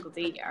every single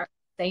day are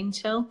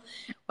essential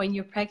when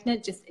you're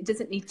pregnant. Just, it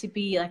doesn't need to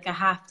be like a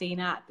half-day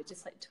nap, but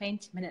just like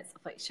 20 minutes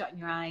of like shutting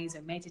your eyes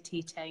or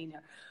meditating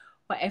or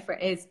whatever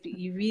it is. But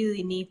you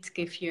really need to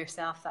give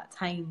yourself that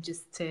time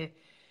just to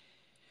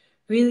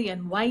really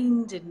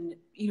unwind and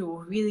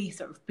really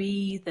sort of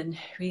breathe and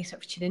really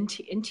sort of tune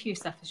into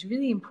yourself is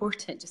really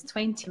important. Just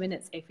 20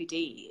 minutes every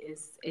day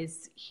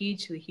is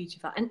hugely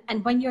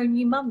and when you're a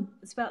new mum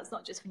as well. It's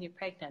not just when you're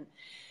pregnant,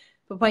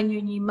 but when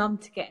you're a new mum,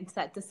 to get into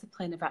that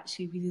discipline of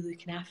actually really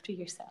looking after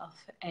yourself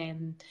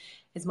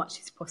as much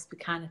as you possibly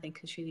can, I think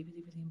is really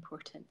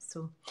important.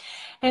 So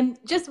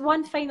just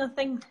one final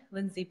thing,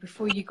 Lindsay,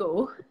 before you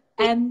go.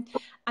 I'm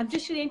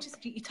just really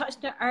interested, you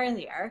touched on it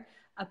earlier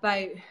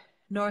about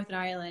Northern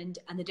Ireland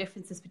and the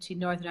differences between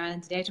Northern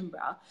Ireland and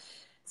Edinburgh.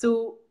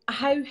 So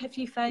how have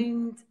you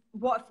found,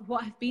 what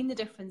have been the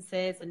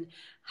differences, and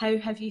how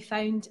have you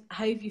found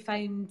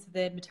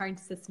the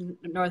maternity system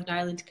in Northern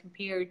Ireland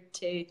compared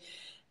to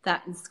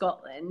that in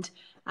Scotland,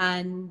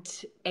 and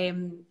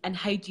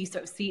how do you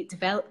sort of see it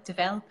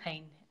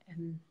developing?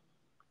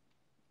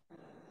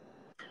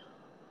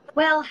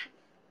 Well,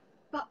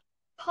 but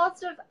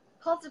positive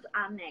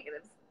and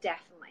negatives,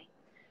 definitely.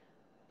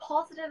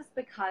 Positives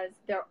because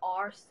there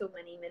are so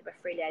many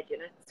midwifery-led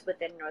units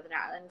within Northern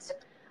Ireland.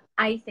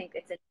 I think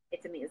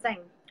it's amazing,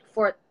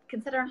 for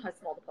considering how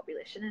small the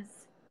population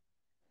is.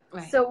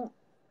 Right. So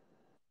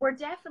we're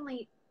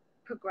definitely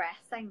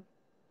progressing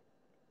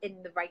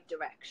in the right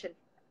direction,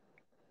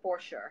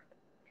 for sure.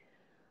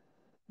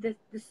 The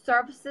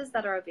services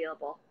that are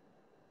available,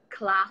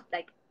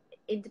 like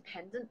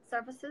independent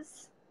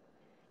services,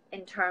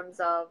 in terms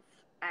of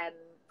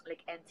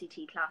like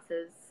NCT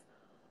classes,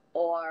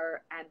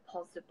 or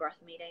positive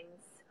birth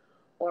meetings,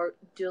 or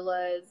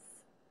doulas,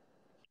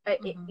 that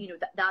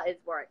is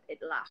where it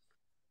lacks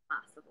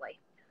massively.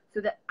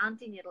 So the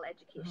antenatal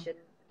education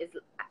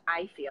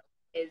I feel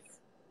is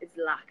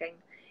lacking.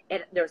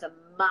 There's a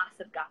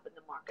massive gap in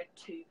the market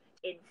to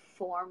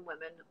inform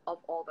women of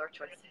all their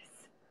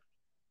choices.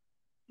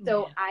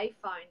 So I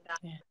found that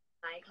in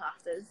my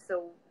classes,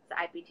 so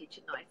I've been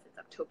teaching now since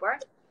October,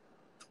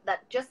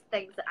 that just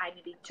things that I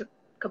maybe took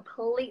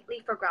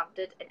completely for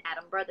granted in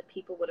Edinburgh that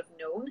people would have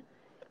known,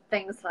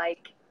 things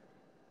like,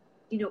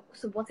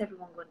 so what's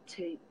everyone going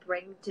to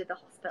bring to the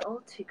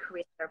hospital to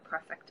create their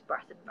perfect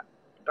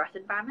birth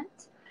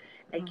environment?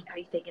 Like, are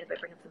you thinking about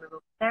bringing some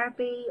remote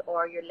therapy,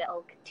 or your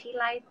little tea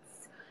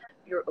lights,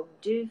 your own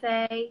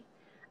duvet?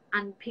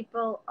 And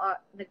people are,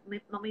 like,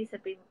 mummies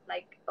have been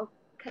like, oh,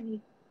 can you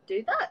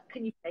do that?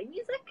 Can you play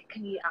music?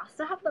 Can you ask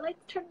to have the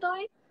lights turned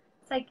down?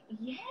 It's like,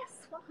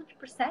 yes,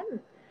 100%.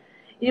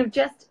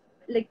 Just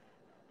like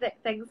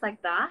things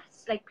like that.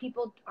 Like,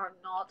 people are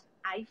not,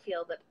 I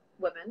feel that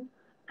women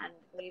and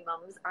new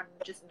mums are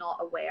just not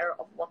aware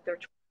of what their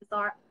choices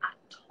are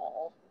at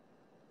all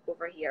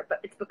over here. But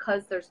it's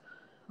because there's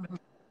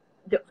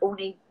the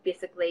only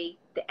basically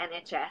the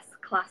NHS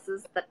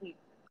classes that you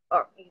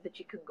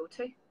can go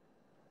to.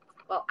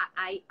 Well,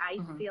 I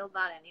feel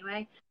that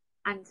anyway.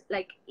 And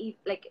like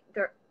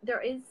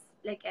there is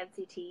like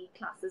NCT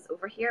classes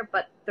over here,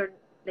 but they're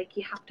like,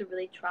 you have to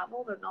really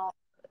travel. They're not,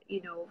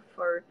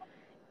 for,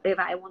 if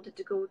I wanted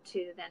to go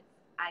to them,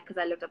 because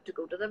I looked up to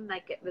go to them,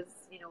 like, it was,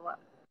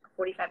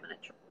 a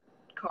 45-minute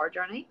car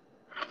journey.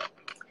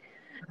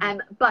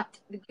 But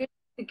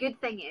the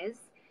good thing is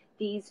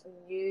these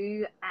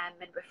new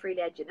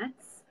midwifery-led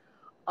units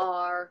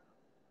are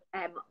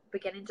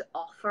beginning to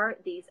offer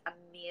these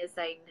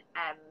amazing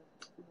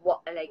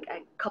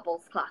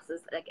couples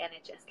classes, like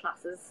NHS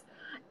classes,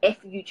 if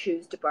you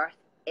choose to birth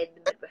in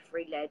the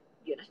midwifery-led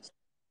unit.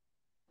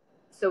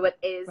 So it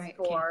is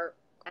for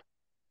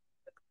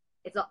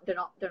it's not they're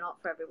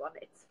not for everyone.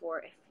 It's for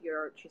if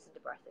you're choosing to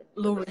birth in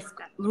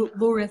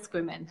low risk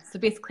women. So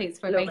basically, it's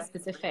for very risk.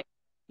 specific.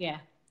 Yeah.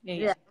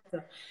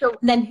 So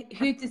then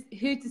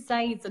who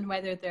decides on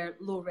whether they're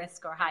low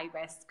risk or high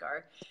risk,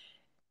 or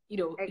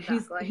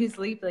who's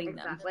labeling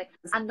them?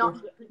 And not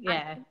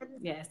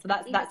So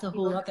that's a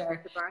whole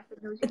other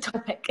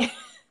topic.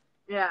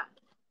 Yeah.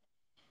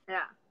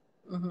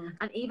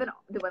 And even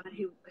the women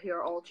who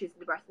are all choosing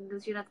to birth in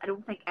those units, I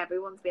don't think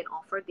everyone's being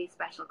offered these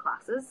special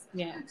classes.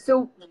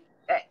 So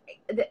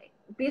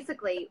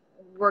basically,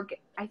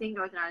 I think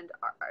Northern Ireland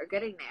are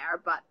getting there,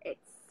 but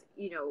it's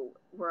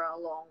we're a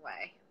long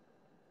way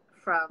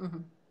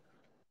from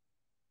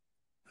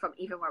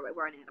even where we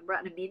were in Edinburgh,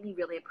 and it made me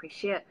really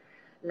appreciate,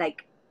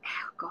 like,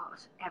 oh God,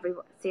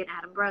 in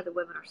Edinburgh, the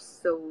women are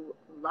so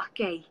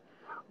lucky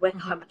with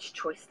how much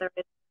choice there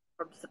is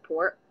from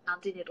support,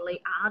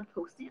 antenatally and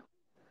postnatal.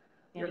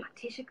 Your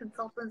lactation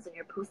consultants and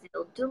your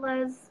postnatal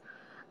doulas,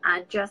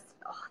 and just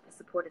the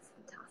support is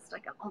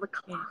fantastic, and all the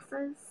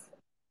classes.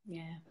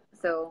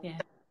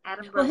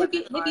 Edinburgh. Well,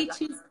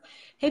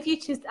 have you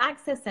choose to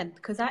access them?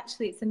 Because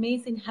actually, it's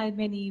amazing how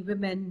many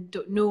women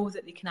don't know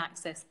that they can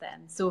access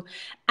them. So,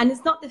 and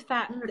it's not the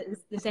fact that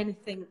there's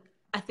anything,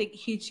 I think,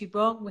 hugely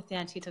wrong with the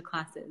antenatal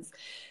classes,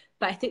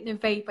 but I think they're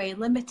very, very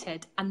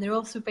limited, and they're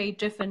also very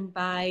driven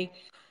by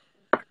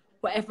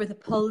whatever the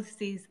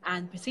policies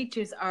and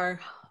procedures are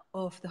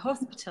of the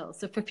hospital.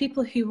 So for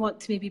people who want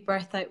to maybe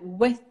birth out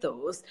with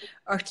those,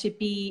 or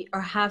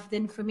have the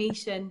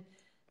information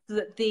so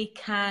that they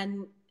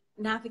can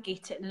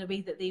navigate it in a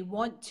way that they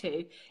want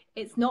to,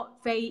 it's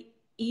not very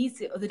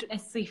easy, or they don't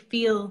necessarily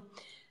feel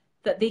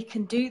that they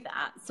can do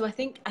that. So I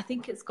think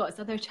it's got its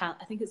other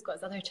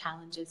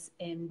challenges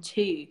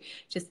too.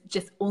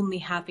 Just only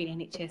having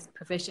NHS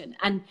provision,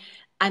 and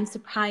I'm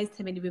surprised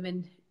how many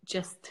women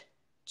just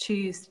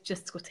choose to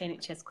go to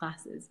NHS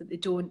classes, that they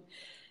don't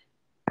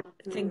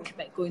think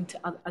about going to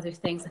other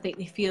things. I think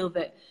they feel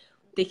that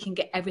they can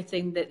get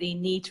everything that they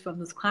need from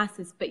those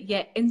classes, but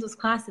yet in those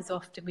classes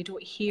often we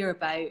don't hear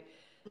about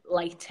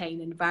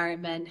lighting,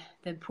 environment,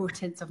 the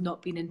importance of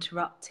not being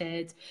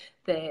interrupted,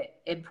 the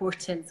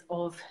importance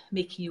of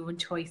making your own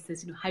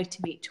choices, how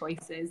to make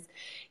choices.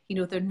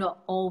 They're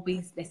not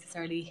always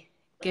necessarily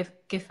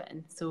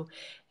given. So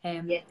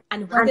and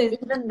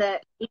even the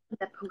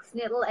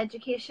postnatal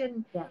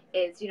education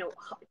is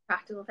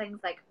practical things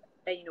like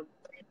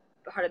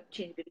how to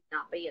change a baby's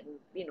nappy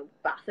and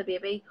bath a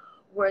baby,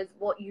 whereas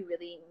what you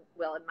really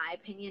in my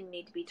opinion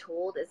need to be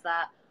told is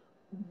that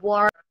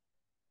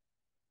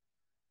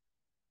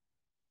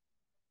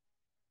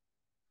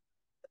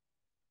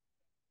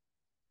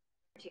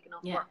taking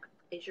off work.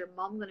 Is your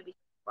mom going to be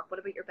work? What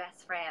about your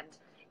best friend?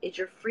 Is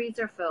your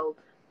freezer full?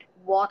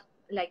 What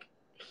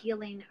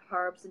healing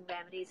herbs and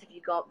remedies have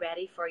you got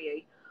ready for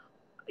you?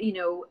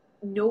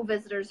 No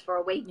visitors for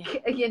a week.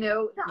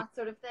 That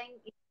sort of thing.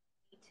 You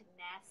need to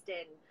nest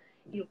in.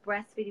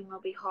 Breastfeeding will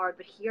be hard,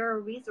 but here are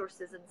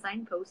resources and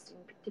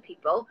signposting to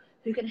people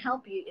who can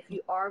help you if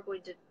you are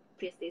going to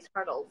face these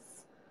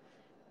hurdles.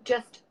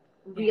 Just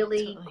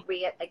really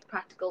great,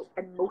 practical,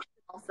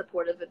 emotional,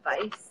 supportive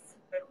advice.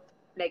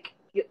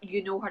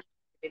 You know how to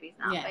do baby's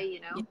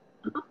nappy,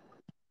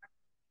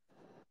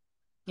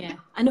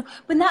 I know.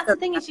 But that's the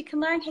thing, is you can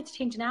learn how to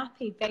change a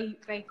nappy very,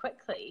 very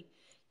quickly.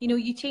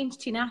 You change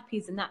 2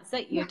 nappies and that's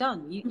it. You're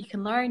done. You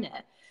can learn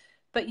it.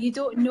 But you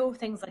don't know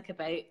things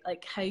about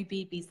how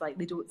babies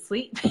they don't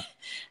sleep,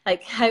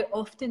 how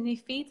often they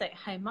feed,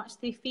 how much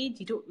they feed.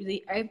 You don't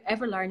really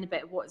ever learn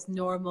about what's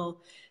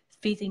normal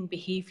feeding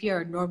behaviour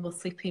or normal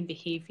sleeping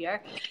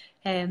behaviour.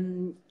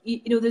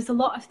 There's a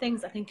lot of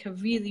things I think are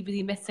really,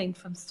 really missing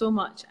from so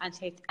much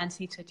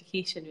antenatal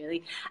education,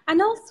 really, and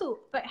also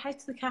about how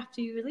to look after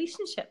your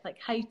relationship,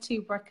 how to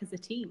work as a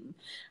team.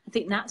 I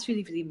think that's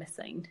really, really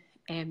missing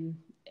in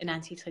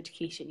antenatal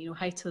education.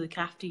 How to look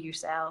after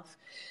yourself,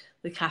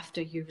 look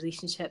after your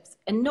relationships,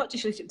 and not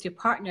just relationships with your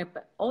partner,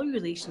 but all your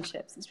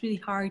relationships. It's really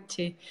hard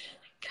to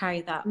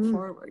carry that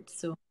forward.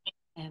 So,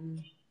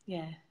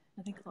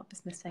 I think a lot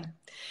is missing.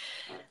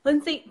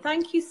 Lindsay,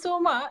 thank you so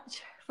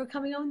much for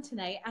coming on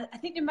tonight. I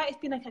think there might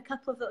have been a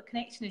couple of little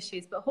connection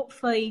issues, but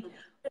hopefully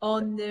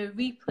on the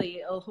replay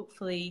it'll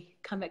hopefully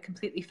come out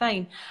completely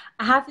fine.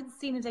 I haven't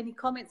seen any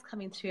comments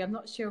coming through. I'm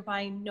not sure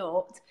why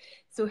not.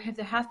 So if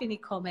there have been any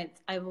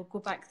comments, I will go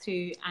back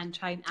through and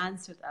try and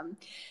answer them.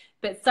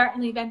 But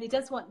certainly if anybody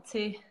does want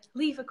to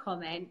leave a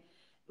comment,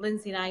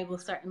 Lindsay and I will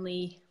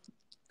certainly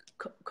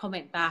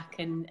comment back,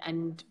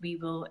 and we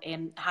will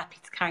happy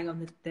to carry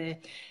on the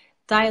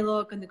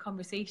dialogue and the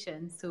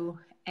conversation. So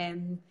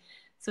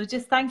so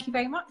just thank you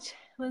very much,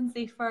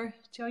 Lindsay, for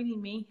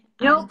joining me.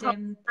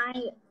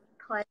 My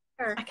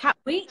pleasure. I can't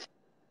wait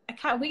I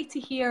can't wait to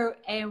hear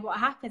what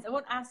happens. I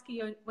won't ask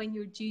you when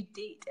your due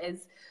date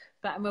is,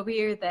 but I'm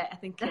aware that I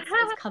think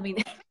it's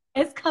coming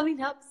it's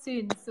coming up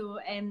soon. So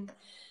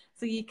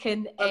so you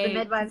can well, the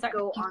midwives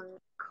go on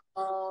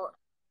call.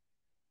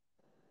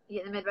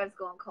 Yeah, the midwives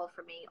go on call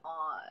for me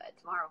on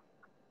tomorrow.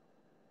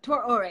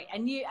 All right. I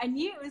knew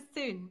it was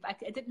soon, but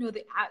I didn't know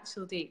the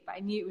actual date. But I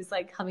knew it was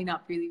like coming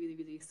up really, really,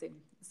 really soon.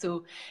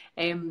 So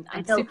I'm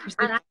super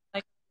and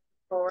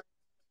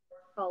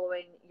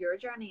following your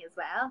journey as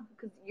well,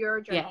 because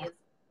your journey is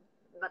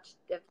much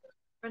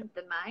different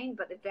than mine,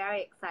 but it's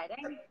very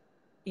exciting.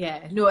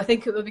 Yeah, no, I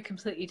think it will be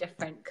completely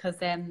different because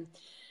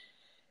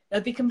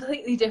it'll be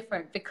completely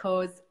different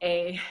because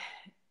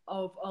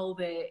of all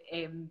the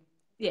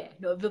it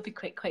will be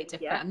quite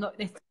different. Yeah. I'm not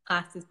necessarily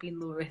classed as being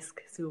low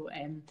risk, so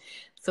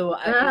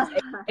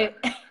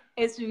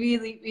it's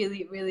really,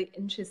 really, really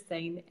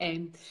interesting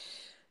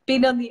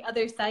being on the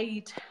other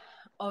side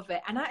of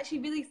it and actually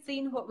really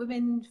seeing what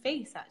women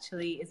face.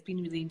 Actually, it's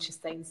been really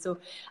interesting. So,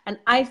 and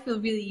I feel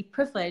really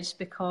privileged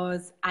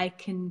because I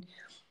can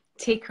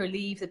take or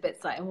leave the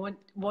bits that I want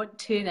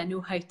to, and I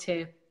know how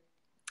to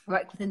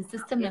work within the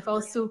system. And I've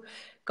also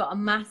got a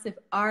massive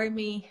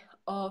army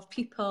of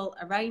people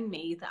around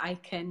me that I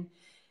can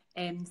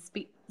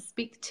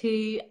speak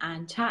to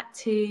and chat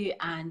to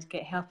and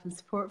get help and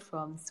support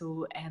from.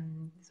 So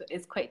so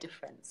it's quite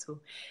different. So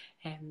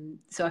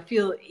I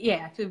feel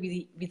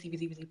really, really,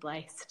 really, really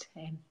blessed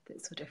that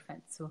it's so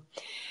different. So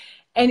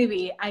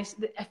anyway, I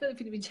feel like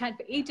we've been chatting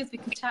for ages. We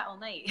could chat all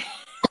night.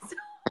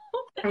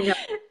 I know.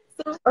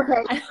 So,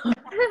 okay.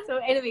 So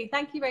anyway,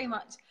 thank you very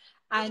much.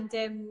 And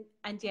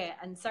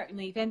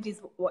certainly if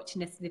anybody's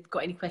watching this and they've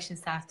got any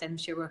questions to ask, I'm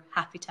sure we're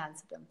happy to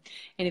answer them.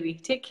 Anyway,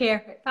 take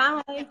care.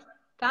 Bye.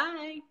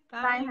 Bye.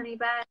 Bye, honey.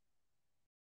 Bye.